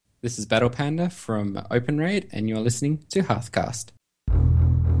This is Battle Panda from OpenRaid, and you're listening to Hearthcast.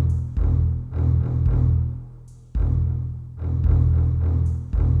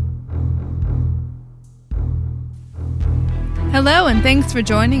 Hello, and thanks for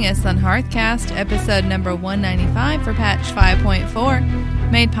joining us on Hearthcast, episode number 195 for patch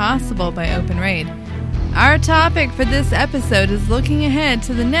 5.4, made possible by OpenRaid. Our topic for this episode is looking ahead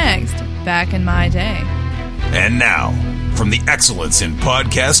to the next Back in My Day. And now, from the Excellence in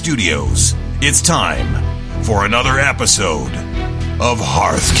Podcast Studios, it's time for another episode of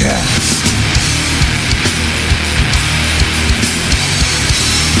Hearthcast.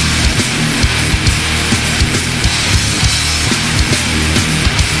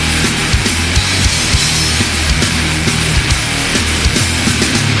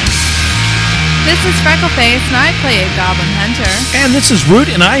 This is Freckleface, and I play a Goblin Hunter. And this is Root,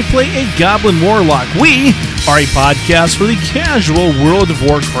 and I play a Goblin Warlock. We are a podcast for the casual World of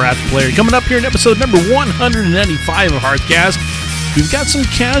Warcraft player. Coming up here in episode number 195 of Hearthcast, we've got some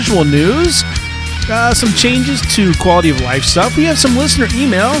casual news, some changes to quality of life stuff. We have some listener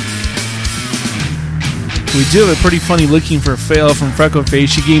email. We do have a pretty funny looking for a fail from Freckleface.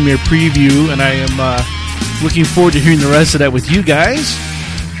 She gave me a preview, and I am looking forward to hearing the rest of that with you guys.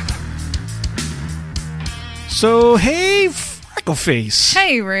 So, hey, Freckleface.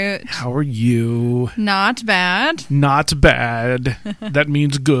 Hey, Root. How are you? Not bad. Not bad. That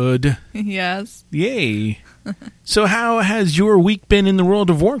means good. Yes. Yay. So, how has your week been in the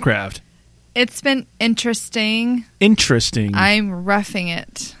World of Warcraft? It's been interesting. Interesting. I'm roughing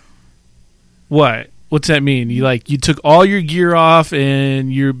it. What? What's that mean? You took all your gear off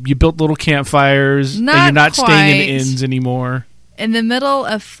and you built little campfires and you're not staying in the inns anymore. In the middle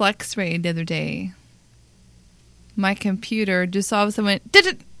of Flex Raid the other day, my computer just all of a sudden went, did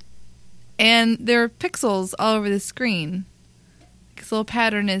it? And there are pixels all over the screen. This little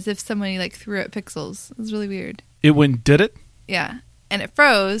pattern as if somebody threw up pixels. It was really weird. It went, did it? Yeah. And it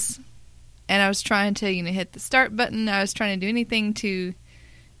froze. And I was trying to, hit the start button. I was trying to do anything to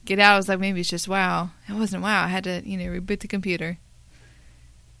get out. I was like, maybe it's just WoW. It wasn't WoW. I had to, reboot the computer.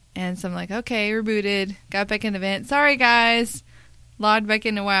 And so I'm like, okay, rebooted. Got back in the vent. Sorry, guys. Logged back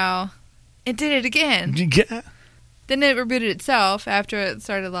into WoW. It did it again. Yeah. Then it rebooted itself after it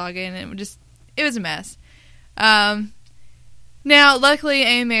started logging. It was a mess. Now, luckily, I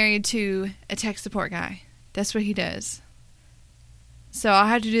am married to a tech support guy. That's what he does. So I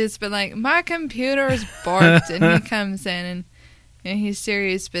had to do this, but my computer is borked, and he comes in and he's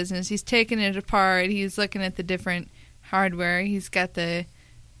serious business. He's taking it apart. He's looking at the different hardware. He's got the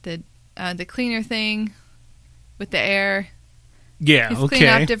cleaner thing with the air. Yeah, He's okay.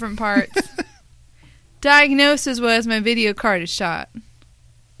 cleaning off different parts. Diagnosis was my video card is shot.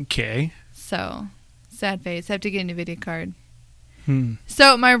 Okay. So, sad face. I have to get a new video card.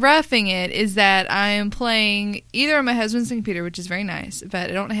 So, my roughing it is that I am playing either on my husband's computer, which is very nice, but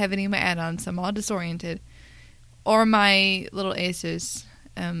I don't have any of my add-ons, so I'm all disoriented, or my little Asus.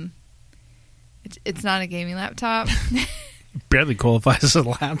 It's not a gaming laptop. Barely qualifies as a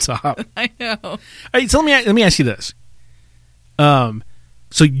laptop. I know. All right, so let me ask you this.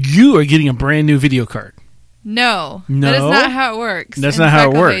 So you are getting a brand new video card? No. That is not how it works. That's not how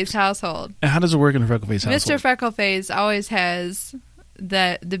it works. Freckleface household. How does it work in a Freckleface household? Mr. Freckleface always has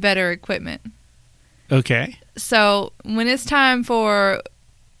the better equipment. Okay. So when it's time for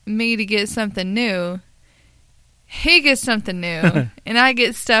me to get something new, he gets something new, and I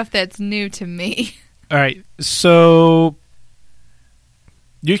get stuff that's new to me. All right. So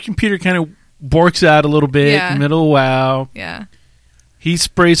your computer kind of borks out a little bit in the middle of WoW. Yeah. He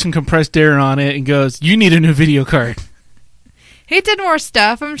sprays some compressed air on it and goes, you need a new video card. He did more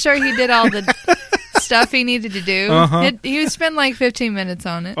stuff. I'm sure he did all the stuff he needed to do. Uh-huh. He would spend 15 minutes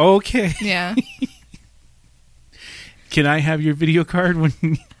on it. Okay. Yeah. Can I have your video card when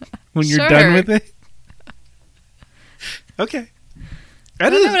you're Sure. done with it? Okay.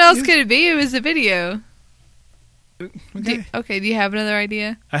 I don't know what else could it be. It was a video. Okay. Do you have another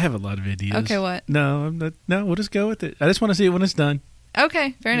idea? I have a lot of ideas. Okay, what? No, I'm not. No, we'll just go with it. I just want to see it when it's done.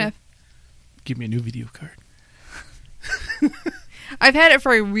 Okay, fair enough. Give me a new video card. I've had it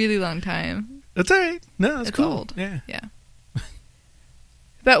for a really long time. That's all right. No, it's cool. Old. Yeah.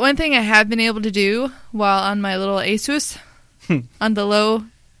 But one thing I have been able to do while on my little Asus, on the low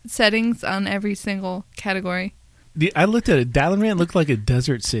settings on every single category. I looked at it. Dalaran looked like a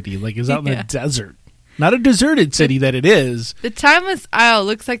desert city. Like it was out in the desert. Not a deserted city that it is. The Timeless Isle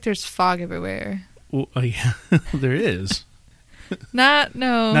looks like there's fog everywhere. Well, yeah, there is. Not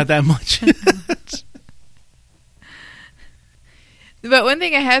that much. But one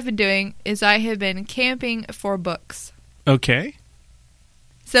thing I have been doing is I have been camping for books. Okay.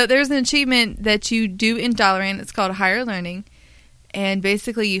 So there's an achievement that you do in Dalaran. It's called Higher Learning. And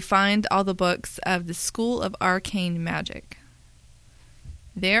basically you find all the books of the School of Arcane Magic.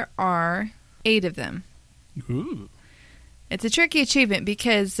 There are 8 of them. Ooh. It's a tricky achievement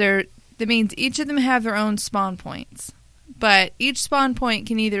because that means each of them have their own spawn points. But each spawn point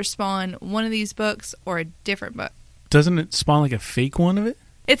can either spawn one of these books or a different book. Doesn't it spawn like a fake one of it?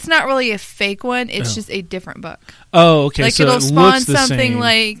 It's not really a fake one. It's just a different book. Oh, okay. Like so it'll it spawn looks the something same.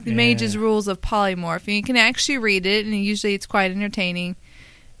 like the Mage's Rules of Polymorph. And you can actually read it, and usually it's quite entertaining.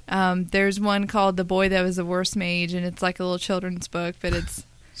 There's one called The Boy That Was the Worst Mage, and it's like a little children's book, but it's...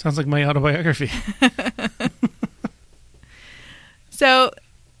 Sounds like my autobiography. So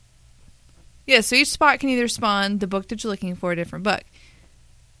each spot can either spawn the book that you're looking for, a different book.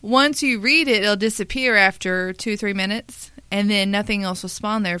 Once you read it, it'll disappear after 2-3 minutes, and then nothing else will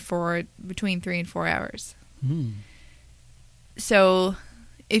spawn there for between 3 and 4 hours. So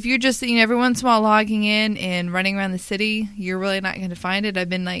if you're just, every once in a while logging in and running around the city, you're really not going to find it. I've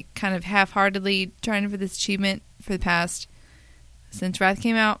been like kind of half-heartedly trying for this achievement for the past, since Wrath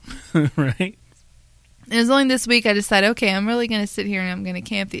came out. Right. And it was only this week I decided, okay, I'm really going to sit here and I'm going to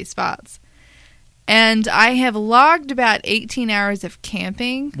camp these spots. And I have logged about 18 hours of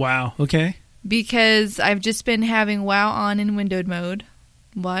camping. Wow. Okay. Because I've just been having WoW on in windowed mode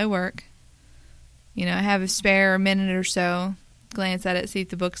while I work. I have a spare minute or so, glance at it, see if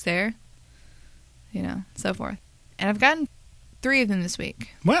the book's there, so forth. And I've gotten 3 of them this week.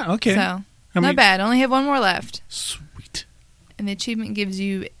 Wow. Okay. So, not bad. Only have 1 more left. Sweet. And the achievement gives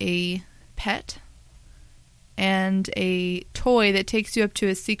you a pet and a toy that takes you up to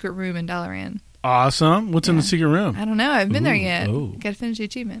a secret room in Dalaran. Awesome. What's in the secret room? I don't know. I haven't been there yet. Oh. Got to finish the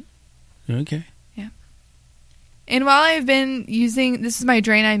achievement. Okay. Yeah. And while I've been using... This is my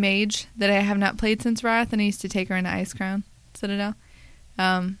Draenei Mage that I have not played since Wrath, and I used to take her into Icecrown Citadel.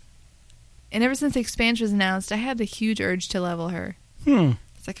 And ever since the expansion was announced, I had a huge urge to level her.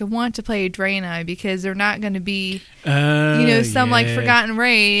 It's like I want to play Draenei because they're not going to be, some like forgotten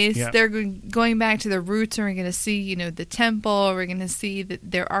race. Yep. They're going back to their roots, and we're going to see, the temple. We're going to see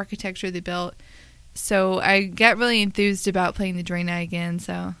their architecture they built. So I got really enthused about playing the Draenei again.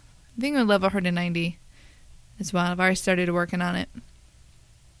 So I think I'll level her to 90 as well. I've already started working on it.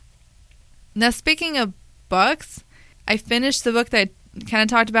 Now, speaking of books, I finished the book that I kind of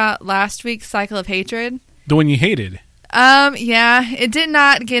talked about last week, Cycle of Hatred. The one you hated. Yeah, it did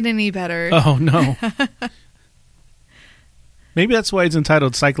not get any better. Oh, no. Maybe that's why it's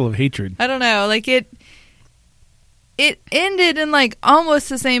entitled Cycle of Hatred. I don't know. Like, it ended in, like, almost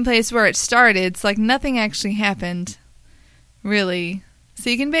the same place where it started. It's like nothing actually happened, really. So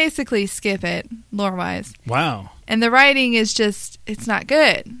you can basically skip it, lore-wise. Wow. And the writing is just, it's not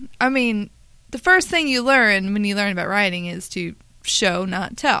good. I mean, the first thing you learn when you learn about writing is to show,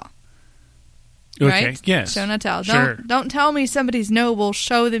 not tell. Okay, right? yes. Show, not tell. Sure. Don't tell me somebody's noble.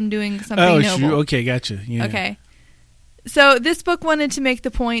 Show them doing something noble. Oh, okay, gotcha. Yeah. Okay. So this book wanted to make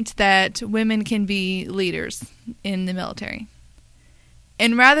the point that women can be leaders in the military.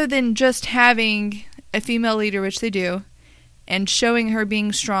 And rather than just having a female leader, which they do, and showing her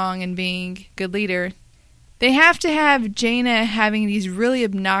being strong and being a good leader, they have to have Jaina having these really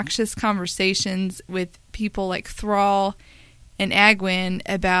obnoxious conversations with people like Thrall and Agwyn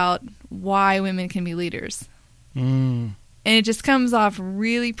about why women can be leaders. And it just comes off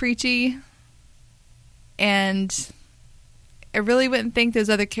really preachy. And I really wouldn't think those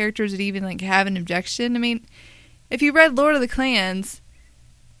other characters would even like have an objection. I mean, if you read Lord of the Clans,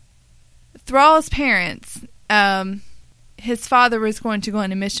 Thrall's parents, his father was going to go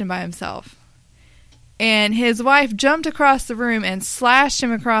on a mission by himself. And his wife jumped across the room and slashed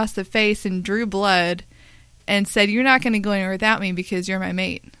him across the face and drew blood and said, "You're not going to go anywhere without me because you're my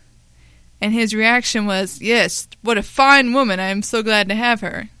mate." And his reaction was, "Yes, what a fine woman. I'm so glad to have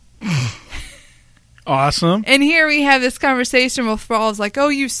her." Awesome. And here we have this conversation where Thrall's like, "Oh,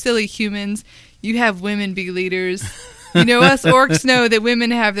 you silly humans. You have women be leaders. Us orcs know that women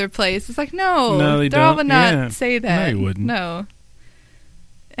have their place." It's like, no they Thrall don't. would not say that. No, he wouldn't. No.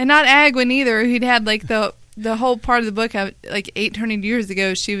 And not Agwyn either. He'd had like the whole part of the book, like 800 years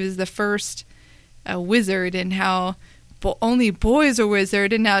ago, she was the first wizard, and how only boys are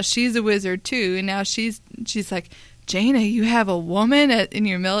wizard, and now she's a wizard too, and now she's like, "Jaina, you have a woman in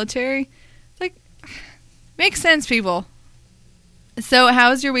your military?" It's like, makes sense, people. So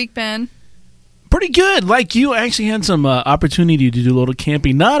how's your week been? Pretty good. Like you, I actually had some opportunity to do a little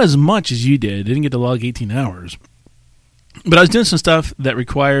camping. Not as much as you did. Didn't get to log 18 hours. But I was doing some stuff that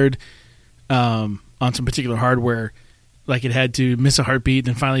required, on some particular hardware, like it had to miss a heartbeat,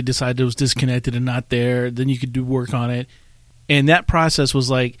 then finally decided it was disconnected and not there. Then you could do work on it. And that process was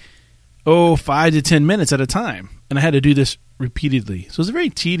like, 5 to 10 minutes at a time. And I had to do this repeatedly. So it was a very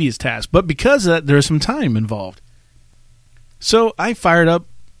tedious task. But because of that, there was some time involved. So I fired up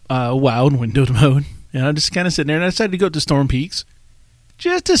Wild windowed mode. And I just kind of sitting there, and I decided to go to Storm Peaks.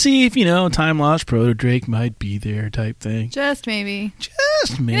 Just to see if, Time Lost Proto Drake might be there type thing. Just maybe.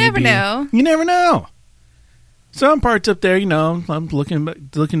 Just maybe. You never know. You never know. So I'm parked up there, I'm looking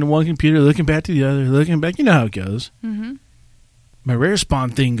to one computer, looking back to the other, looking back. You know how it goes. Mm-hmm. My rare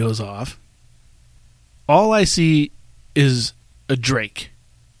spawn thing goes off. All I see is a Drake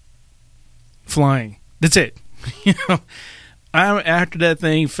flying. That's it. I'm after that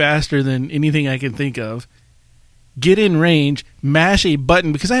thing faster than anything I can think of. Get in range, mash a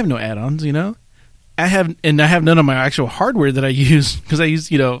button because I have no add-ons. I have none of my actual hardware that I use because I use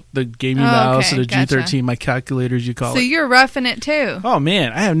the gaming mouse or the G13, my calculators you call it. So you're roughing it too. Oh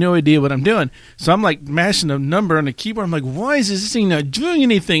man, I have no idea what I'm doing. So I'm like mashing a number on the keyboard. I'm like, why is this thing not doing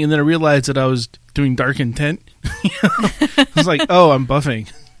anything? And then I realized that I was doing Dark Intent. I was like, oh, I'm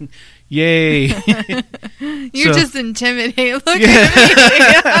buffing. Yay. You're just intimidated. Look at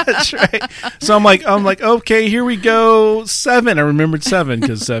me. That's right. So I'm like, okay, here we go. 7. I remembered 7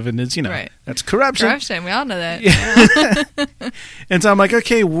 because 7 is, right. That's corruption. Corruption. We all know that. Yeah. And so I'm like,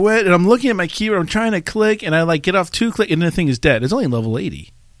 okay, what? And I'm looking at my keyboard. I'm trying to click, and I get off 2 click, and the thing is dead. It's only level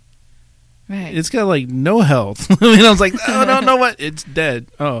 80. Right. It's got no health. I was like, oh, no, what? It's dead.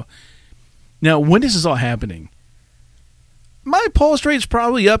 Oh. Now, when this is all happening, my pulse rate's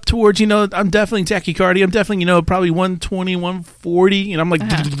probably up towards, I'm definitely tachycardia. I'm definitely, probably 120, 140. And I'm like,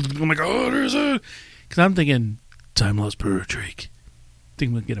 oh, there's a... Because I'm thinking, Time Lost Proto Drake.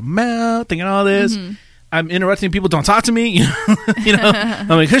 Thinking we'll get him out, thinking all this. Mm-hmm. I'm interrupting people, don't talk to me. I'm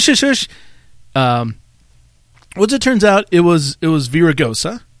like, hush, hush, hush. As it turns out, it was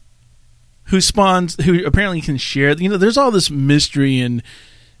Viragosa who apparently can share. There's all this mystery and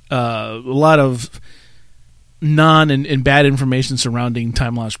a lot of non and bad information surrounding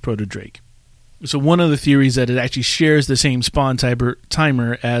Time Lost Proto Drake. So one of the theories that it actually shares the same spawn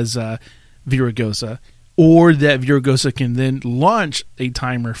timer as Viragosa, or that Viragosa can then launch a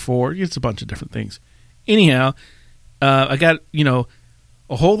timer for, it's a bunch of different things. Anyhow, I got, a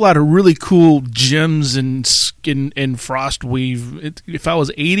whole lot of really cool gems and skin and frost weave. If I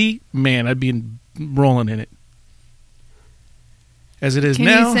was 80, man, I'd be rolling in it. As it is now.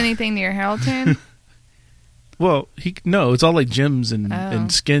 Can you send anything to your Haraldton? Well, it's all like gems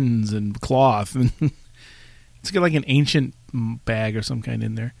and skins and cloth. And it's got like an ancient bag or some kind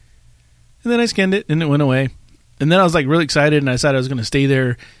in there. And then I scanned it, and it went away. And then I was like really excited, and I decided I was going to stay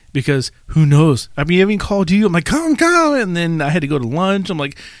there because who knows? I even called you. I'm like, come. And then I had to go to lunch. I'm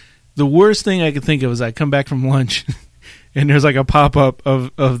like, the worst thing I could think of is I come back from lunch, and there's like a pop-up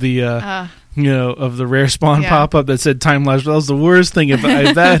of the... of the rare spawn pop-up that said Time Lost. That was the worst thing. If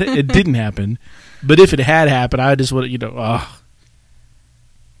that it didn't happen, but if it had happened, I just would,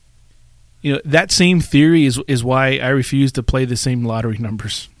 that same theory is why I refuse to play the same lottery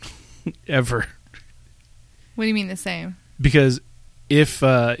numbers ever. What do you mean the same? Because if you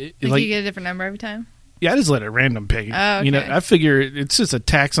get a different number every time. Yeah, I just let it random pick. Oh, okay. I figure it's just a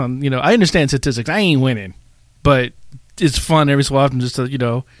tax on. I understand statistics. I ain't winning, but it's fun every so often just to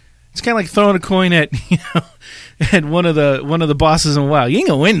It's kind of like throwing a coin at at one of the bosses in WoW. You ain't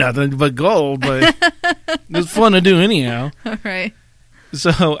gonna win nothing but gold, but it's fun to do anyhow. All right.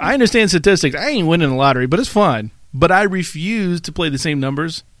 So I understand statistics. I ain't winning the lottery, but it's fun. But I refuse to play the same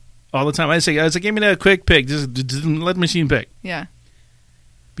numbers all the time. I say, give me that quick pick. Just let the machine pick. Yeah.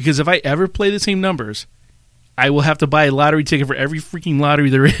 Because if I ever play the same numbers, I will have to buy a lottery ticket for every freaking lottery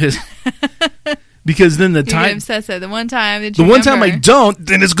there is. Because then the time the one time I don't,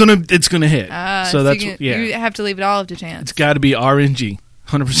 then it's gonna hit. So that's you have to leave it all up to chance. It's got to be RNG,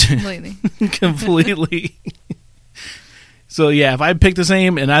 100%, completely. So yeah, if I pick the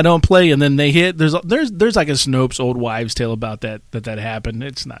same and I don't play and then they hit, there's like a Snopes old wives' tale about that happened.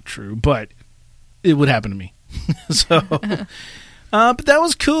 It's not true, but it would happen to me. So, but that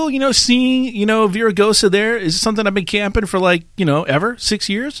was cool. Seeing Viragosa there is something I've been camping for ever 6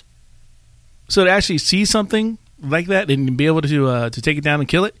 years. So to actually see something like that and be able to take it down and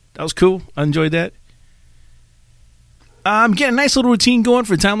kill it, that was cool. I enjoyed that. I'm getting a nice little routine going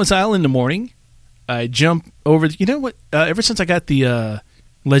for Timeless Isle in the morning. I jump over. Ever since I got the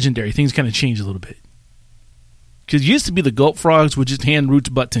legendary, things kind of changed a little bit. Because it used to be the Gulp Frogs would just hand Root's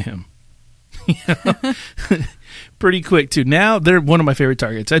butt to him. Pretty quick, too. Now they're one of my favorite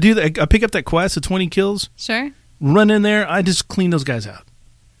targets. I pick up that quest of 20 kills. Sure. Run in there. I just clean those guys out.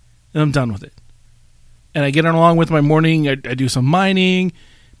 And I'm done with it. And I get on along with my morning. I do some mining,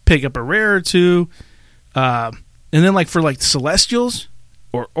 pick up a rare or two. And then like for like Celestials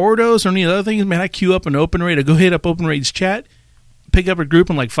or Ordos or any other things, man, I queue up an Open Raid. I go hit up Open Raid's chat, pick up a group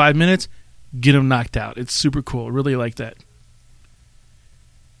in like 5 minutes, get them knocked out. It's super cool. I really like that.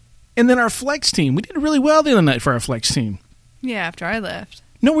 And then our Flex team. We did really well the other night for our Flex team. Yeah, after I left.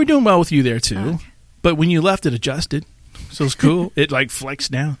 No, we're doing well with you there too. Okay. But when you left, it adjusted. So it's cool. It like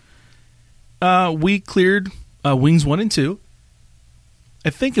flexed down. We cleared Wings 1 and 2. I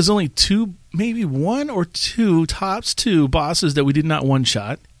think there's only 2, maybe 1 or 2, tops 2 bosses that we did not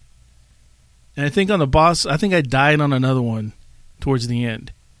one-shot. And I think on the boss, I think I died on another one towards the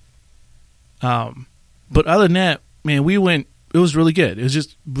end. But other than that, man, it was really good. It was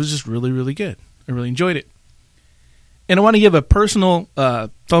just really, really good. I really enjoyed it. And I want to give a personal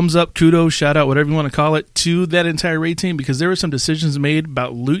thumbs up, kudos, shout out, whatever you want to call it, to that entire raid team, because there were some decisions made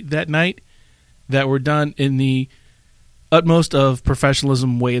about loot that night that were done in the utmost of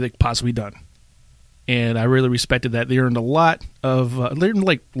professionalism way that possibly done. And I really respected that. They earned a lot of they earned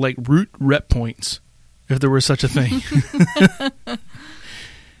like root rep points, if there were such a thing.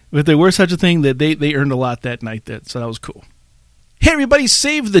 If there were such a thing, that they earned a lot that night. So that was cool. Hey everybody,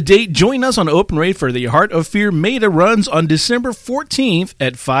 save the date. Join us on Open Raid for the Heart of Fear Meta runs on December 14th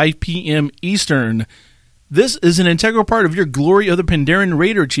at 5 p.m. Eastern. This is an integral part of your Glory of the Pandaren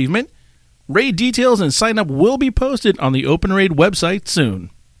Raider achievement. Raid details and sign up will be posted on the Open Raid website soon.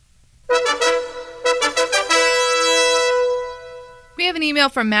 We have an email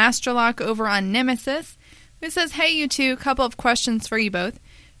from Masterlock over on Nemesis, who says, "Hey you two, couple of questions for you both.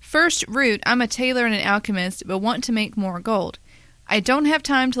 First, Root, I'm a tailor and an alchemist, but want to make more gold. I don't have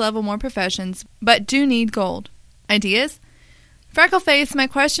time to level more professions, but do need gold. Ideas? Freckleface, my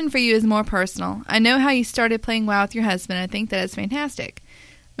question for you is more personal. I know how you started playing WoW with your husband. I think that is fantastic.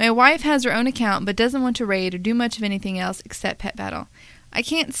 My wife has her own account, but doesn't want to raid or do much of anything else except pet battle. I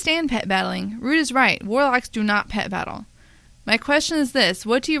can't stand pet battling. Root is right. Warlocks do not pet battle. My question is this.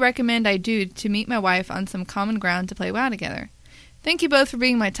 What do you recommend I do to meet my wife on some common ground to play WoW together? Thank you both for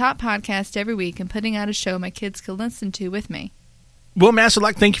being my top podcast every week and putting out a show my kids can listen to with me." Well, Master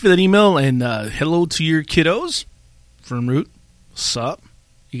Lock, thank you for that email, and hello to your kiddos from Root. Sup?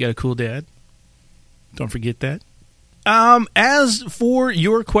 You got a cool dad. Don't forget that. As for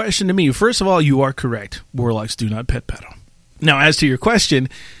your question to me, first of all, you are correct. Warlocks do not pet battle. Now, as to your question,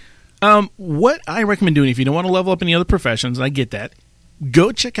 what I recommend doing if you don't want to level up any other professions, and I get that,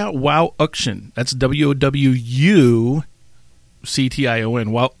 go check out WoW Auction. That's WOWUCTION,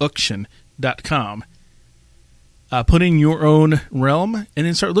 WoWauction.com. Put in your own realm and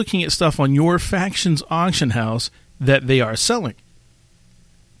then start looking at stuff on your faction's auction house that they are selling.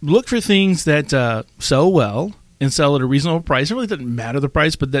 Look for things that sell well and sell at a reasonable price. It really doesn't matter the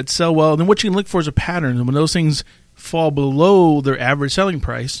price, but that sell well. And then what you can look for is a pattern. And when those things fall below their average selling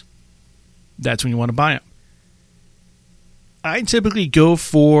price, that's when you want to buy them. I typically go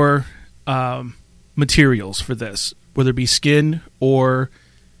for materials for this, whether it be skin or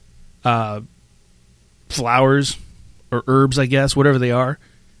flowers or herbs, I guess, whatever they are.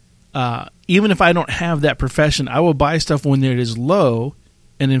 Even if I don't have that profession, I will buy stuff when it is low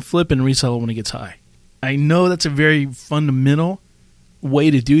and then flip and resell it when it gets high. I know that's a very fundamental way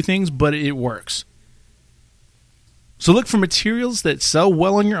to do things, but it works. So look for materials that sell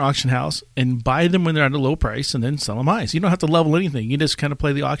well on your auction house and buy them when they're at a low price and then sell them high. So you don't have to level anything. You just kind of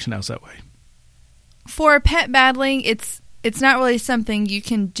play the auction house that way. For pet battling, it's not really something you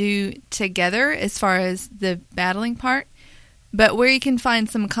can do together as far as the battling part, but where you can find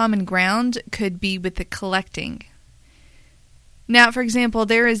some common ground could be with the collecting. Now, for example,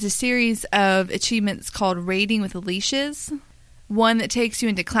 there is a series of achievements called Raiding with Leashes, one that takes you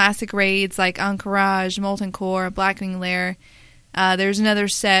into classic raids like Anchorage, Molten Core, Blackwing Lair. There's another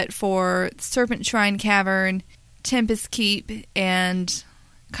set for Serpent Shrine Cavern, Tempest Keep, and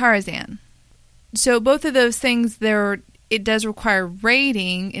Karazhan. So both of those things, it does require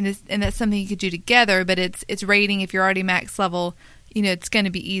raiding, and that's something you could do together, but it's raiding if you're already max level. It's going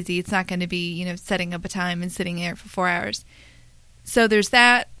to be easy. It's not going to be, setting up a time and sitting there for 4 hours. So there's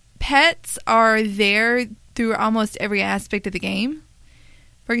that. Pets are there through almost every aspect of the game.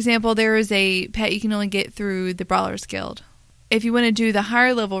 For example, there is a pet you can only get through the Brawlers Guild. If you want to do the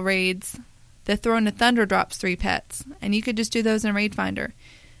higher level raids, the Throne of Thunder drops 3 pets, and you could just do those in Raid Finder.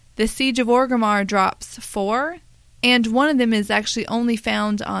 The Siege of Orgrimmar drops 4, and one of them is actually only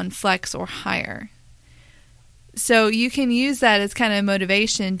found on Flex or higher. So you can use that as kind of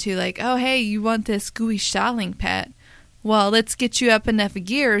motivation to like, oh hey, you want this gooey Shaling pet? Well, let's get you up enough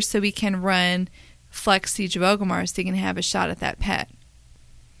gear so we can run Flex Siege of Orgrimmar so you can have a shot at that pet.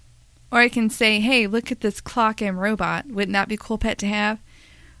 Or I can say, hey, look at this Clock M robot. Wouldn't that be a cool pet to have?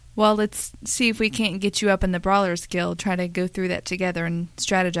 well, let's see if we can't get you up in the Brawlers Guild, try to go through that together and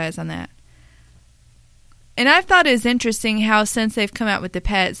strategize on that. And I've thought it was interesting how since they've come out with the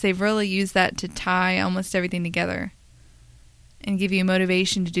pets, they've really used that to tie almost everything together and give you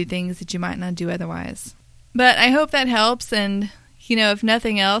motivation to do things that you might not do otherwise. But I hope that helps, and, if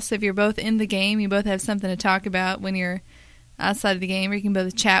nothing else, if you're both in the game, you both have something to talk about when you're outside of the game, or you can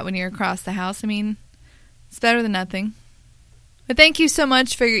both chat when you're across the house. I mean, it's better than nothing. But thank you so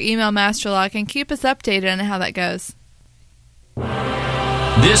much for your email, Masterlock, and keep us updated on how that goes.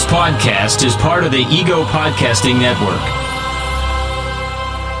 This podcast is part of the Ego Podcasting Network.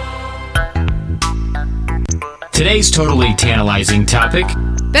 Today's totally tantalizing topic.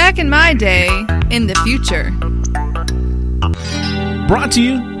 Back in my day, in the future. Brought to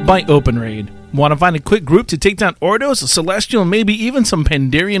you by OpenRaid. Want to find a quick group to take down Ordos, Celestial, and maybe even some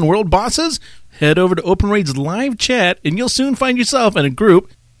Pandarian world bosses? Head over to OpenRaid's live chat, and you'll soon find yourself in a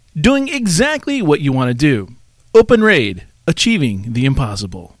group doing exactly what you want to do. OpenRaid, achieving the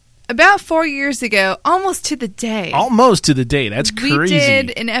impossible. About 4 years ago, almost to the day. Almost to the day. That's crazy. We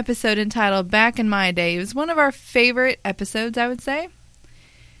did an episode entitled Back in My Day. It was one of our favorite episodes, I would say.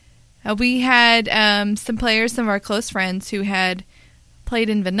 We had some players, some of our close friends who had played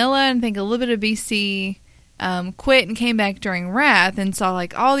in Vanilla and I think a little bit of BC, quit and came back during Wrath and saw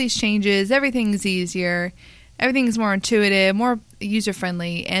like all these changes. Everything's easier. Everything's more intuitive, more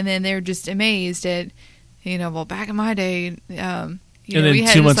user-friendly. And then they were just amazed at, well, back in my day, and then we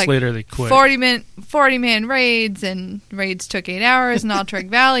had 2 months like later they quit. 40-man raids, and raids took 8 hours, and Alterac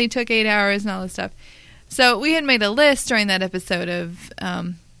Valley took 8 hours, and all this stuff. So we had made a list during that episode of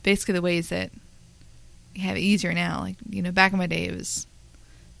basically the ways that you have it easier now. Like, back in my day it was,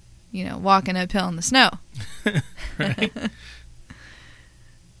 walking uphill in the snow. Right.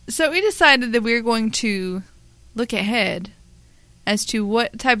 So we decided that we were going to look ahead as to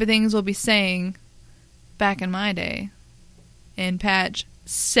what type of things we'll be saying back in my day in patch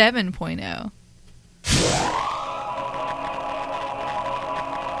 7.0.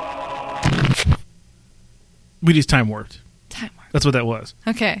 We just time warped. Time warp. That's what that was.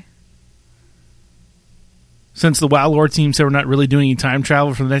 Okay. Since the WoW lore team said we're not really doing any time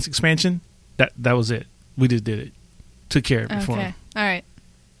travel for the next expansion, that was it. We just did it. Took care of it for them. All right.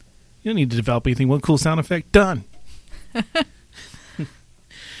 You don't need to develop anything. One cool sound effect. Done.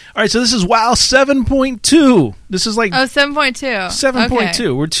 All right, so this is WoW 7.2. This is like... 7.2. 7.2. Okay.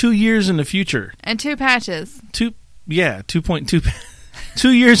 We're 2 years in the future. And 2 patches. 2.2.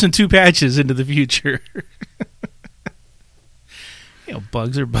 2 years and 2 patches into the future.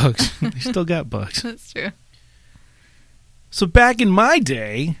 Bugs are bugs. They still got bugs. That's true. So back in my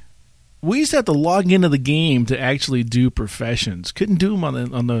day, we used to have to log into the game to actually do professions. Couldn't do them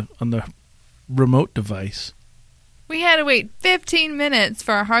on the remote device. We had to wait 15 minutes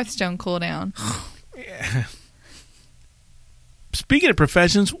for our Hearthstone cooldown. Yeah. Speaking of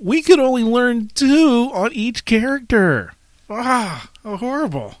professions, we could only learn 2 on each character. How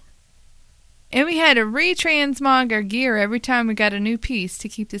horrible. And we had to retransmog our gear every time we got a new piece to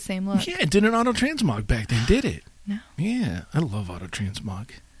keep the same look. Yeah, it didn't auto-transmog back then, did it? No. Yeah, I love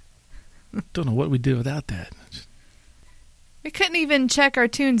auto-transmog. Don't know what we did without that. We couldn't even check our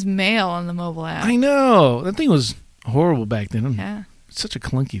Tunes mail on the mobile app. I know. That thing was horrible back then. Yeah. It's such a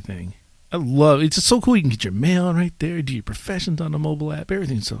clunky thing. I love it. It's just so cool. You can get your mail right there, do your professions on the mobile app.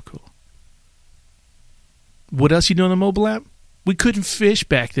 Everything's so cool. What else you do on the mobile app? We couldn't fish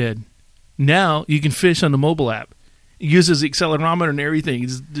back then. Now you can fish on the mobile app. It uses the accelerometer and everything.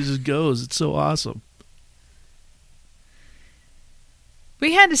 It just goes. It's so awesome.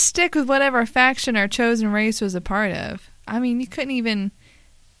 We had to stick with whatever faction our chosen race was a part of. I mean, you couldn't even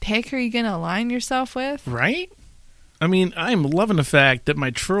pick who you're going to align yourself with. Right? I mean, I'm loving the fact that my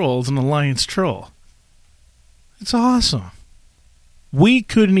troll is an alliance troll. It's awesome. We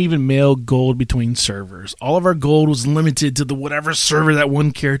couldn't even mail gold between servers. All of our gold was limited to the whatever server that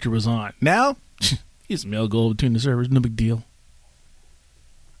one character was on. Now, you just mail gold between the servers. No big deal.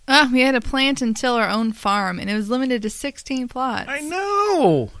 We had to plant and till our own farm, and it was limited to 16 plots. I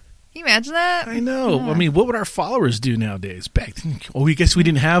know. Can you imagine that? I know. Yeah. I mean, what would our followers do nowadays? Back then, I guess we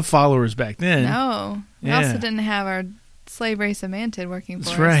didn't have followers back then. No. We also didn't have our slave race of Mantid working for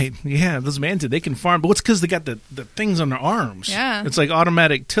us. That's right. Yeah, those Mantid, they can farm. But what's because they got the things on their arms. Yeah. It's like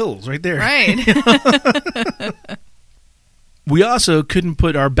automatic tills right there. Right. We also couldn't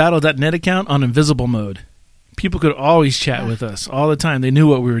put our Battle.net account on invisible mode. People could always chat with us all the time. They knew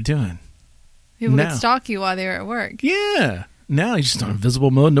what we were doing. People Now. would stalk you while they were at work. Yeah. Now you're just on invisible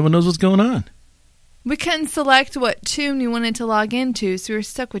mode. No one knows what's going on. We couldn't select what tune you wanted to log into, so we were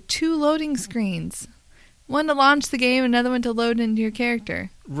stuck with 2 loading screens. One to launch the game, another one to load into your character.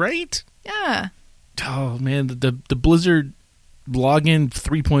 Right? Yeah. Oh, man, the Blizzard login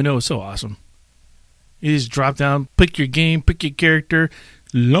 3.0 is so awesome. You just drop down, pick your game, pick your character,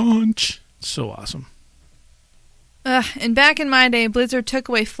 launch. So awesome. And back in my day, Blizzard took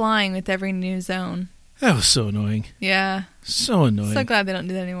away flying with every new zone. That was so annoying. Yeah. So annoying. So glad they don't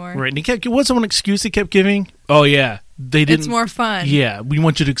do that anymore. Right. And what's one excuse they kept giving? Oh, yeah. They didn't. It's more fun. Yeah. We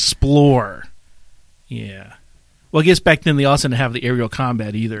want you to explore. Yeah. Well, I guess back then they also didn't have the aerial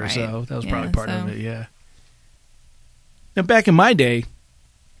combat either, Right. so that was Yeah, probably part so- of it, yeah. Now, back in my day,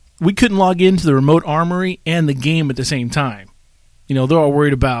 we couldn't log into the remote armory and the game at the same time. You know, they're all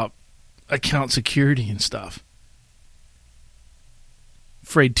worried about account security and stuff.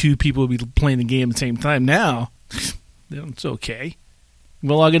 Afraid two people would be playing the game at the same time. Now, it's okay. You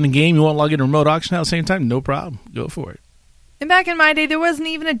want to log in the game, you want to log in a remote auction at the same time? No problem. Go for it. And back in my day, there wasn't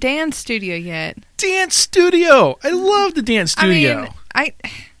even a dance studio yet. Dance Studio! I love the Dance Studio. I mean,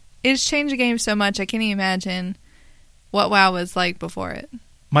 it's changed the game so much, I can't even imagine what WoW was like before it.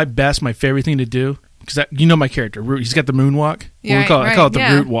 My favorite thing to do, because you know my character, Root, he's got the moonwalk. Yeah, I call it the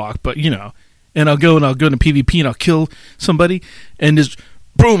yeah. Root walk, but you know. And I'll go into PvP and I'll kill somebody and just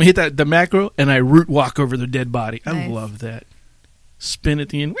boom, hit the macro and I root walk over their dead body. I Nice. love that. Spin at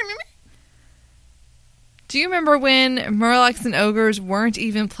the end. Do you remember when Murlocs and Ogres weren't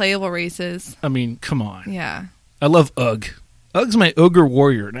even playable races? I mean, come on. Yeah. I love Ugg. Ugg's my ogre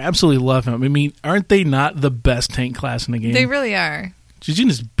warrior, and I absolutely love him. I mean, aren't they not the best tank class in the game? They really are. You can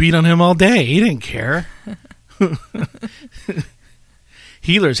just beat on him all day. He didn't care.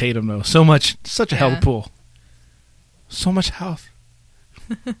 Healers hate him, though. So much. Such a Yeah. health pool. So much health.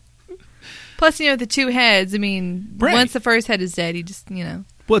 Plus, the two heads, I mean, Right. once the first head is dead, you just,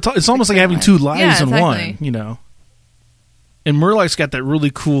 Well, it's almost like having two lives Yeah, in exactly. one, you know. And Murloc's got that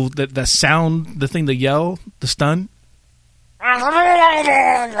really cool, that sound, the thing, the yell, the stun.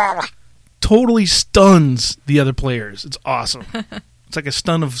 Totally stuns the other players. It's awesome. It's like a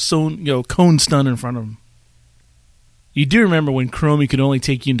stun of cone stun in front of them. You do remember when Chromie could only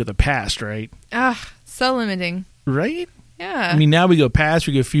take you into the past, right? So limiting. Right? Yeah. I mean, now we go past,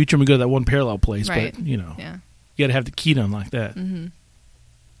 we go future, and we go to that one parallel place. Right. But, you Yeah. got to have the key to unlock that. Mm-hmm.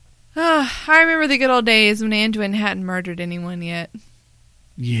 I remember the good old days when Anduin hadn't murdered anyone yet.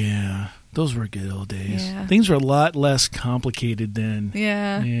 Yeah. Those were good old days. Yeah. Things were a lot less complicated then.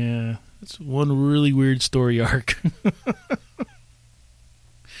 Yeah. Yeah. It's one really weird story arc.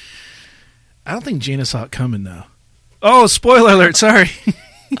 I don't think Jaina saw it coming, though. Oh, spoiler alert. Sorry.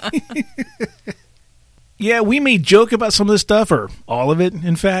 Yeah, we may joke about some of this stuff, or all of it,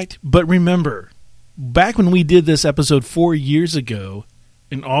 in fact. But remember, back when we did this episode 4 years ago,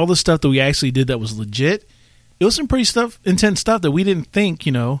 and all the stuff that we actually did that was legit, it was some pretty intense stuff that we didn't think,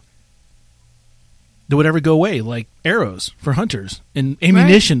 that would ever go away, like arrows for hunters and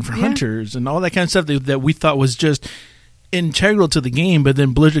ammunition Right. for Yeah. hunters and all that kind of stuff that we thought was just integral to the game, but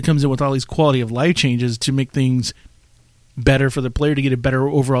then Blizzard comes in with all these quality of life changes to make things better for the player to get a better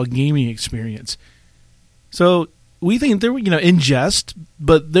overall gaming experience. So we think there were, in jest,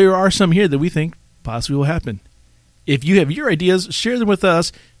 but there are some here that we think possibly will happen. If you have your ideas, share them with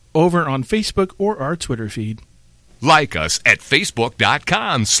us over on Facebook or our Twitter feed. Like us at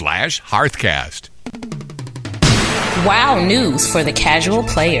facebook.com/Hearthcast. WoW news for the casual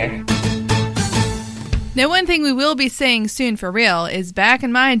player. Now, one thing we will be saying soon for real is back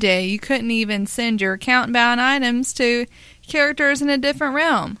in my day, you couldn't even send your account-bound items to characters in a different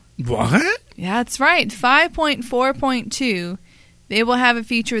realm. What? Yeah, that's right. 5.4.2, they will have a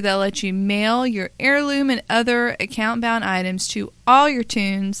feature that lets you mail your heirloom and other account-bound items to all your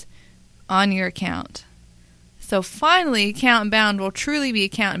toons on your account. So finally, account-bound will truly be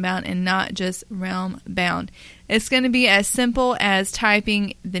account-bound and not just realm-bound. It's going to be as simple as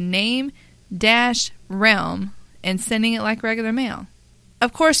typing the name -realm and sending it like regular mail.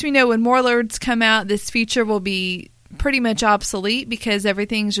 Of course, we know when Warlords come out, this feature will be pretty much obsolete because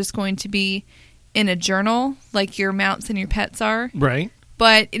everything's just going to be in a journal like your mounts and your pets are. Right.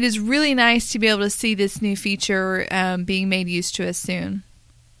 But it is really nice to be able to see this new feature being made use to us soon.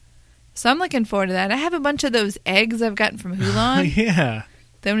 So I'm looking forward to that. I have a bunch of those eggs I've gotten from Hulan. Yeah.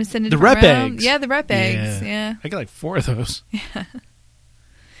 They want to send it The rep around. eggs. Yeah, the rep eggs. Yeah. I got like 4 of those.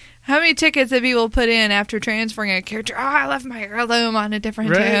 How many tickets have people put in after transferring a character? Oh, I left my heirloom on a different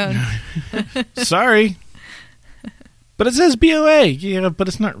Right. toon. Sorry. But it says BOA. Yeah, but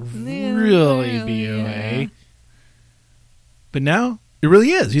it's not Yeah, really really, BOA. yeah. But now, it really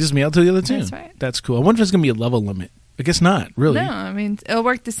is. You just mail to the other toon. That's right. That's cool. I wonder if there's going to be a level limit. I guess not, really. No, I mean, it'll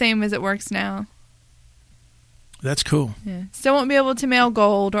work the same as it works now. That's cool. Yeah. Still won't be able to mail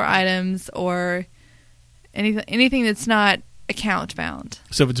gold or items or anything that's not account bound.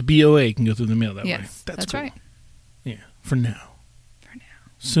 So if it's BOA, it can go through the mail that way. Yes, that's cool. right. Yeah, for now.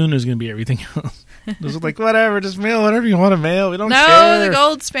 Soon there's going to be everything else. It's like, whatever, just mail whatever you want to mail. We don't care. No, the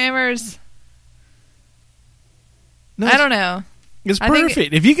gold spammers. No, I don't know. It's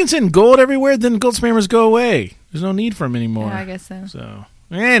perfect. If you can send gold everywhere, then gold spammers go away. There's no need for them anymore. Yeah, I guess so. So,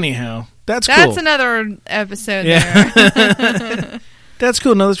 anyhow, that's cool. That's another episode there. That's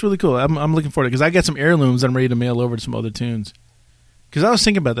cool. No, that's really cool. I'm looking forward to it because I got some heirlooms I'm ready to mail over to some other tunes. Because I was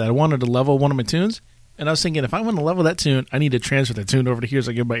thinking about that. I wanted to level one of my tunes. And I was thinking, if I want to level that tune, I need to transfer that tune over to here so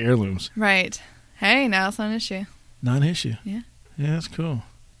I get my heirlooms. Right. Hey, now it's not an issue. Not an issue. Yeah. Yeah, that's cool.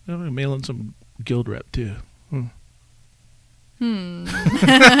 I'm going to mail in some guild rep, too.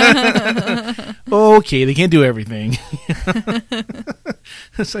 Okay, they can't do everything.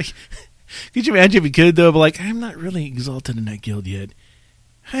 It's like, could you imagine if you could, though? But like, I'm not really exalted in that guild yet.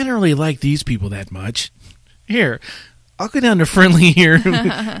 I don't really like these people that much. Here, I'll go down to friendly here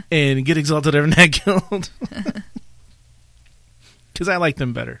and get exalted over in that guild. Because I like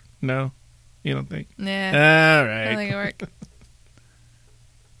them better. No? You don't think? Yeah. All right. I don't think it work.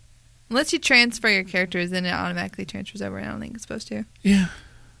 Unless you transfer your characters, then it automatically transfers over. I don't think it's supposed to. Yeah.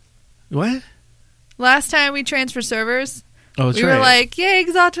 What? Last time we transferred servers, Oh, that's we right. were like, yay,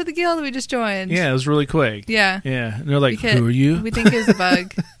 exalted the guild we just joined. Yeah, it was really quick. Yeah. Yeah. And they're like, Because who are you? We think it was a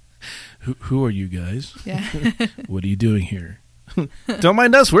bug. Who are you guys? Yeah. What are you doing here? Don't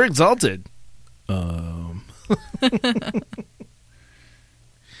mind us. We're exalted. Cool.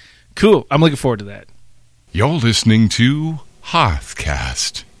 I'm looking forward to that. You're listening to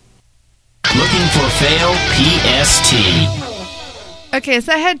Hearthcast. Looking for fail PST. Okay,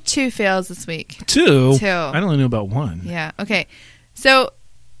 so I had 2 fails this week. Two? 2. I only knew about one. Yeah, okay. So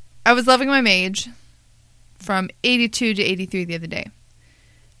I was leveling my mage from 82 to 83 the other day.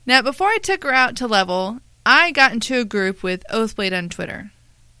 Now, before I took her out to level, I got into a group with Oathblade on Twitter.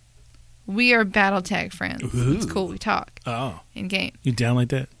 We are battle tag friends. Ooh. It's cool. We talk Oh. in game. You down like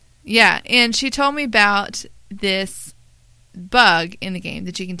that? Yeah, and she told me about this bug in the game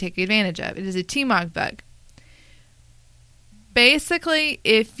that you can take advantage of. It is a T-Mog bug. Basically,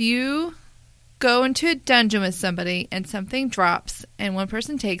 if you go into a dungeon with somebody and something drops and one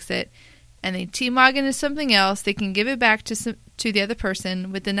person takes it and they T-Mog into something else, they can give it back to the other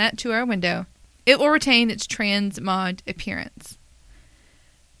person within that 2-hour window. It will retain its transmog appearance.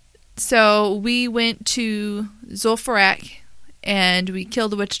 So we went to Zul'Farrak and we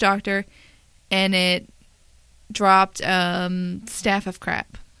killed the witch doctor and it dropped Staff of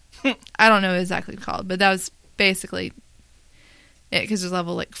Crap. I don't know exactly what it's called, but that was basically it because there's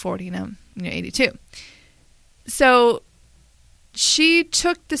level like 40 and I'm 82. So she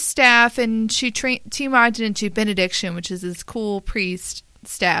took the staff and she T-modded it into Benediction, which is this cool priest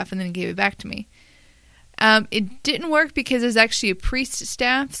staff, and then gave it back to me. It didn't work because there's actually a priest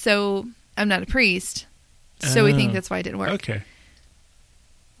staff, so I'm not a priest. So we think that's why it didn't work. Okay.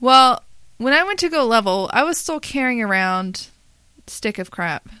 Well, when I went to go level, I was still carrying around Stick of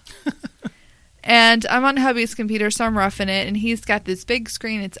Crap. And I'm on hubby's computer, so I'm roughing it, and he's got this big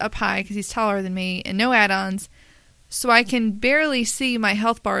screen. It's up high because he's taller than me, and no add-ons. So I can barely see my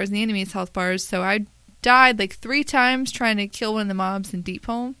health bars and the enemy's health bars. So I died like 3 times trying to kill one of the mobs in Deep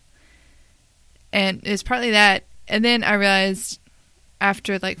Home. And it was partly that. And then I realized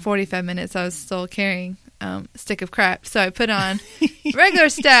after like 45 minutes I was still carrying Stick of Crap. So I put on regular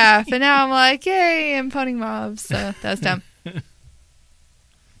staff, and now I'm like, yay, I'm punting mobs. So that was dumb.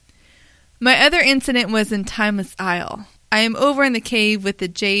 My other incident was in Timeless Isle. I am over in the cave with the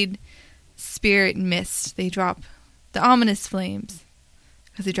Jade Spirit Mist. They drop the ominous flames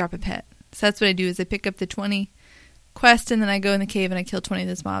because they drop a pet. So that's what I do is I pick up the 20 quest and then I go in the cave and I kill 20 of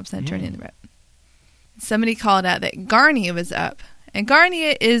those mobs and I turn it into rep. Somebody called out that Garnia was up. And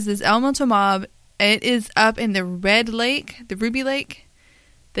Garnia is this elemental mob. It is up in the Red Lake, the Ruby Lake,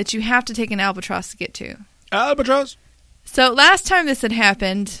 that you have to take an albatross to get to. Albatross? So last time this had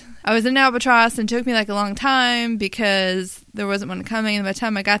happened, I was in Albatross and it took me like a long time because there wasn't one coming. And by the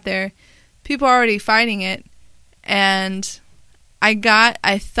time I got there, people were already fighting it. And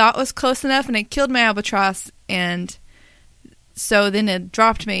I thought was close enough and I killed my Albatross. And so then it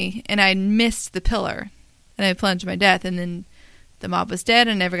dropped me and I missed the pillar. And I plunged to my death. And then the mob was dead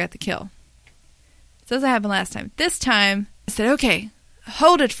and I never got the kill. So that's what happened last time. This time, I said, okay,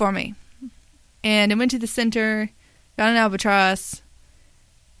 hold it for me. And I went to the center, got an Albatross.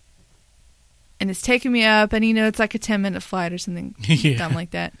 And it's taking me up, and it's like a 10-minute flight or something dumb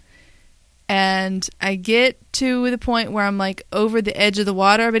like that. And I get to the point where I'm like over the edge of the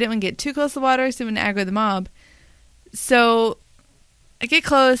water, but I didn't want to get too close to the water, so I didn't aggro the mob. So I get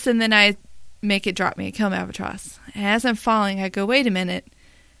close, and then I make it drop me, a kill me albatross. And as I'm falling, I go, wait a minute.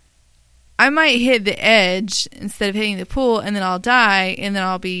 I might hit the edge instead of hitting the pool, and then I'll die, and then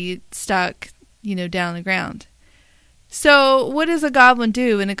I'll be stuck, down on the ground. So what does a goblin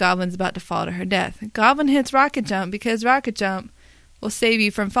do when a goblin's about to fall to her death? A goblin hits rocket jump because rocket jump will save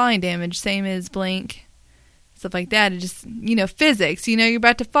you from falling damage, same as blink, stuff like that. It just, physics. You're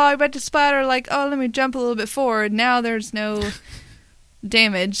about to fall, you're about to splatter, like, oh, let me jump a little bit forward. Now there's no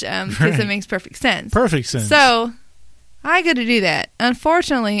damage because it makes perfect sense. Perfect sense. So I got to do that.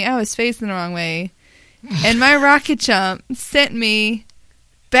 Unfortunately, I was facing the wrong way, and my rocket jump sent me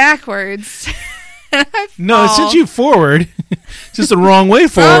backwards. No, it sent you forward. Just the wrong way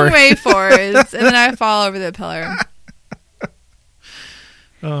forward. Wrong way forwards, and then I fall over the pillar.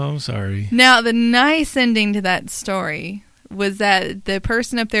 Oh, I'm sorry. Now, the nice ending to that story was that the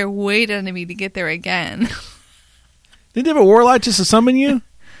person up there waited on me to get there again. Didn't they have a warlock just to summon you?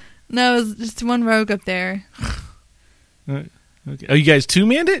 No, it was just one rogue up there. Okay. Oh, you guys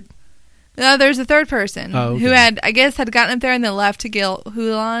two-manned it? No, there's a third person who had gotten up there and then left to kill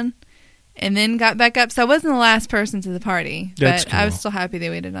Hulan and then got back up. So I wasn't the last person to the party, That's but I was cool. still happy they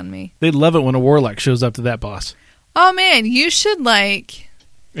waited on me. They'd love it when a warlock shows up to that boss. Oh, man, you should,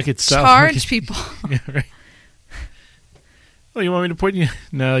 It could charge people. Yeah, right. Oh, you want me to point you?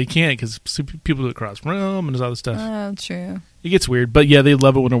 No, you can't because people do it cross realm and there's all this stuff. Oh, true. It gets weird, but yeah, they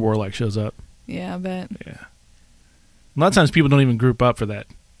love it when a warlock shows up. Yeah, I bet. Yeah. A lot of times people don't even group up for that.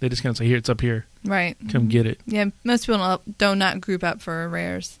 They just kind of say, here, it's up here. Right. Come get it. Yeah, most people do not group up for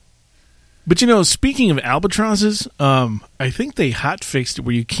rares. But speaking of albatrosses, I think they hot fixed it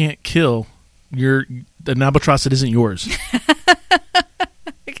where you can't kill an albatross that isn't yours.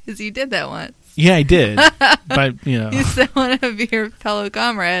 Because you did that once. Yeah, I did. But You sent one of your fellow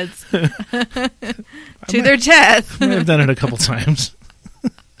comrades to their death. I might have done it a couple times.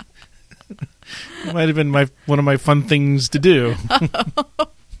 It might have been one of my fun things to do.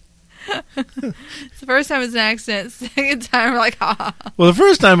 The first time it was an accident. Second time, we're like, ha. Well, the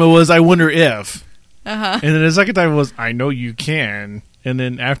first time it was, I wonder if. Uh-huh. And then the second time it was, I know you can. And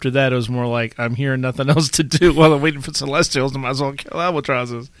then after that, it was more like, I'm hearing nothing else to do while I'm waiting for Celestials. I might as well kill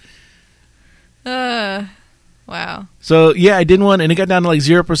albatrosses. Wow. So, yeah, I did one, and it got down to like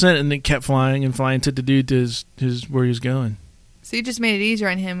 0%, and it kept flying and flying to the dude to his where he was going. So you just made it easier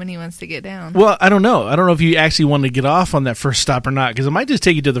on him when he wants to get down. Well, I don't know. I don't know if you actually want to get off on that first stop or not, because it might just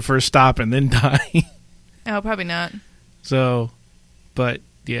take you to the first stop and then die. Oh, probably not. So, but,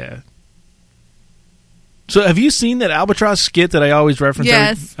 yeah. So, have you seen that albatross skit that I always reference?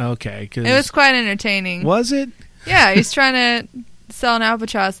 Yes. Okay. It was quite entertaining. Was it? Yeah, he's trying to sell an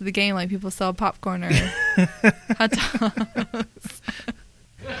albatross at the game like people sell popcorn or hot dogs.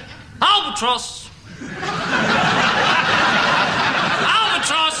 Albatross!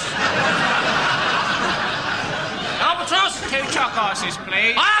 Albatross! Albatross! 2 chalk ices,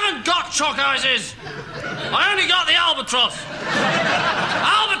 please. I haven't got chalk ices! I only got the albatross!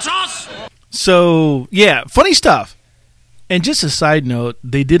 Albatross! So, yeah, funny stuff. And just a side note,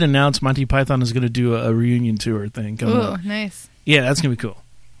 they did announce Monty Python is going to do a reunion tour thing coming Ooh, up. nice. Yeah, that's going to be cool.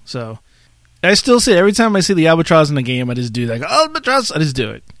 So, I still say every time I see the albatross in the game, I just do like, albatross, I just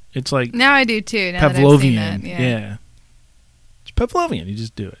do it. It's like Now I do too. Now Pavlovian. That I've seen that. Yeah. It's Pavlovian. You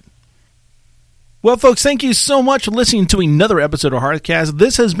just do it. Well, folks, thank you so much for listening to another episode of Hearthcast.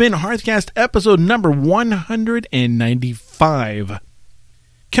 This has been Hearthcast episode number 195.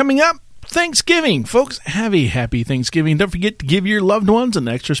 Coming up, Thanksgiving. Folks, have a happy Thanksgiving. Don't forget to give your loved ones an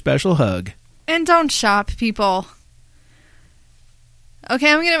extra special hug. And don't shop, people.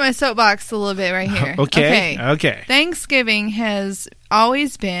 Okay, I'm getting my soapbox a little bit right here. Okay. Thanksgiving has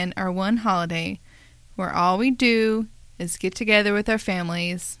always been our one holiday where all we do is get together with our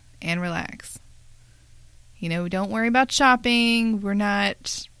families and relax. We don't worry about shopping. We're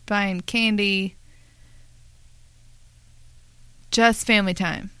not buying candy. Just family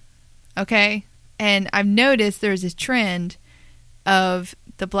time. Okay? And I've noticed there's a trend of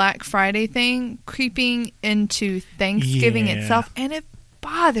the Black Friday thing creeping into Thanksgiving itself, and it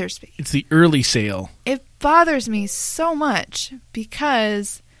bothers me. It's the early sale. It bothers me so much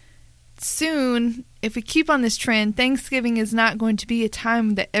because soon, if we keep on this trend, Thanksgiving is not going to be a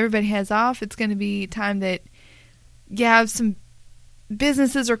time that everybody has off. It's going to be a time that, some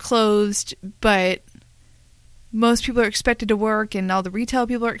businesses are closed, but most people are expected to work, and all the retail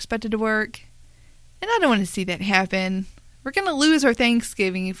people are expected to work. And I don't want to see that happen. We're going to lose our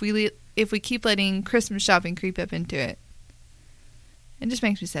Thanksgiving if we keep letting Christmas shopping creep up into it. It just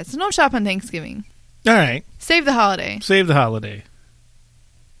makes me sad. So don't shop on Thanksgiving. All right. Save the holiday. Save the holiday.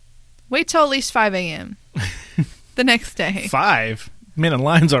 Wait till at least 5 a.m. the next day. 5? Man, the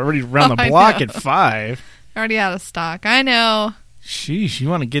line's already around the I block know. at 5. Already out of stock. I know. Sheesh, you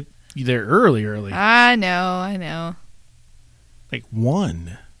want to get there early. I know. Like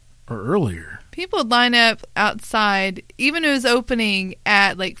 1 or earlier. People would line up outside, even if it was opening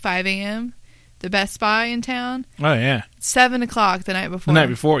at like 5 a.m., the Best Buy in town, Oh, yeah. 7 o'clock the night before. The night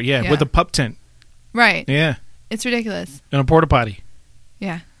before, yeah, with a pup tent. Right. Yeah. It's ridiculous. And a porta potty.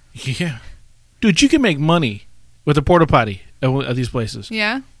 Yeah. Yeah. Dude, you can make money with a porta potty at these places.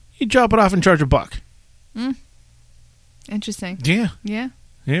 Yeah? You drop it off and charge $1. Interesting. Yeah. Yeah.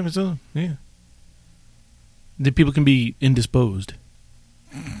 Yeah, so, yeah. The people can be indisposed.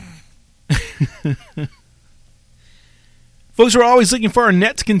 Folks, we're always looking for our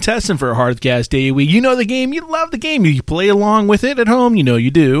next contestant for a Hearthcast AoE. You know the game. You love the game. You play along with it at home. You know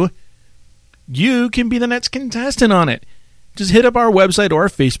you do. You can be the next contestant on it. Just hit up our website or our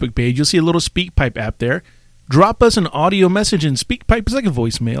Facebook page. You'll see a little SpeakPipe app there. Drop us an audio message, and SpeakPipe is like a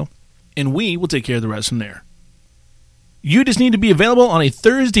voicemail, and we will take care of the rest from there. You just need to be available on a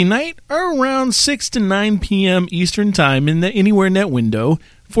Thursday night around 6 to 9 p.m. Eastern Time anywhere in that window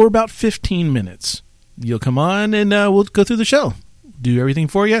for about 15 minutes. You'll come on and we'll go through the show. Do everything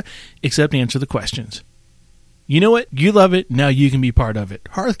for you except answer the questions. You know what? You love it. Now you can be part of it.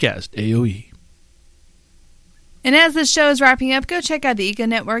 Hearthcast AoE. And as this show is wrapping up, go check out the Ego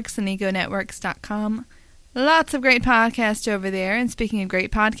Networks and egonetworks.com. Lots of great podcasts over there. And speaking of great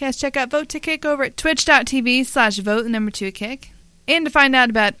podcasts, check out Vote to Kick over at twitch.tv/vote2kick. And to find out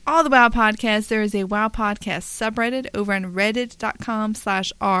about all the WoW podcasts, there is a WoW podcast subreddit over on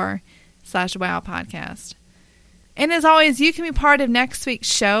reddit.com/r/WoW podcast. And as always, you can be part of next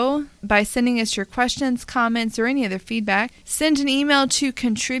week's show by sending us your questions, comments, or any other feedback. Send an email to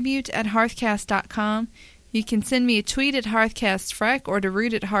contribute@hearthcast.com. You can send me a tweet at HearthcastFreck or to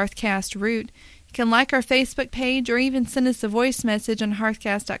Root at HearthcastRoot. You can like our Facebook page or even send us a voice message on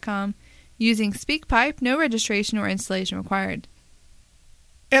hearthcast.com using SpeakPipe, no registration or installation required.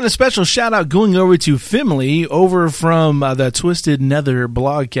 And a special shout out going over to Fimley over from the Twisted Nether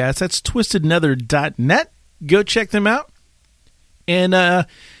blogcast. That's twistednether.net. Go check them out. And I'll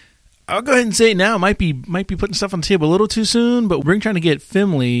go ahead and say it now. Might be putting stuff on the table a little too soon, but we're trying to get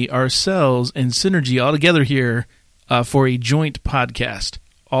Fimley, ourselves, and Synergy all together here for a joint podcast.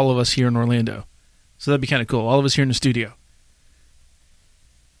 All of us here in Orlando. So that'd be kind of cool. All of us here in the studio.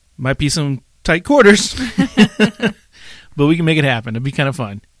 Might be some tight quarters, but we can make it happen. It'd be kind of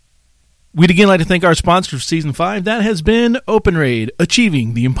fun. We'd again like to thank our sponsor for Season 5. That has been OpenRaid,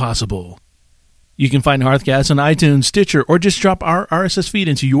 achieving the impossible. You can find Hearthcast on iTunes, Stitcher, or just drop our RSS feed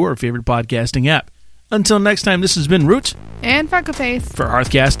into your favorite podcasting app. Until next time, this has been Roots And Freckleface for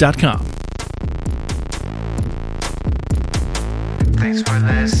Hearthcast.com. Thanks for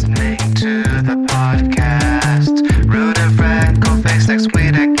listening to the podcast. Root and Freckleface next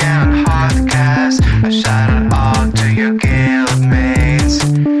week again. Hearthcast. A shout out to your guild mates.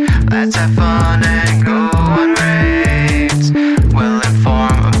 Let's have fun and go on raids. We'll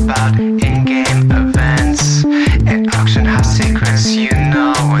inform about in-game events and auction house secrets. You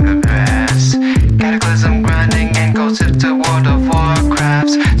know we're the best. Cataclysm grinding and goes to World of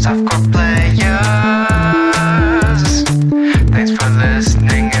Warcraft. Soft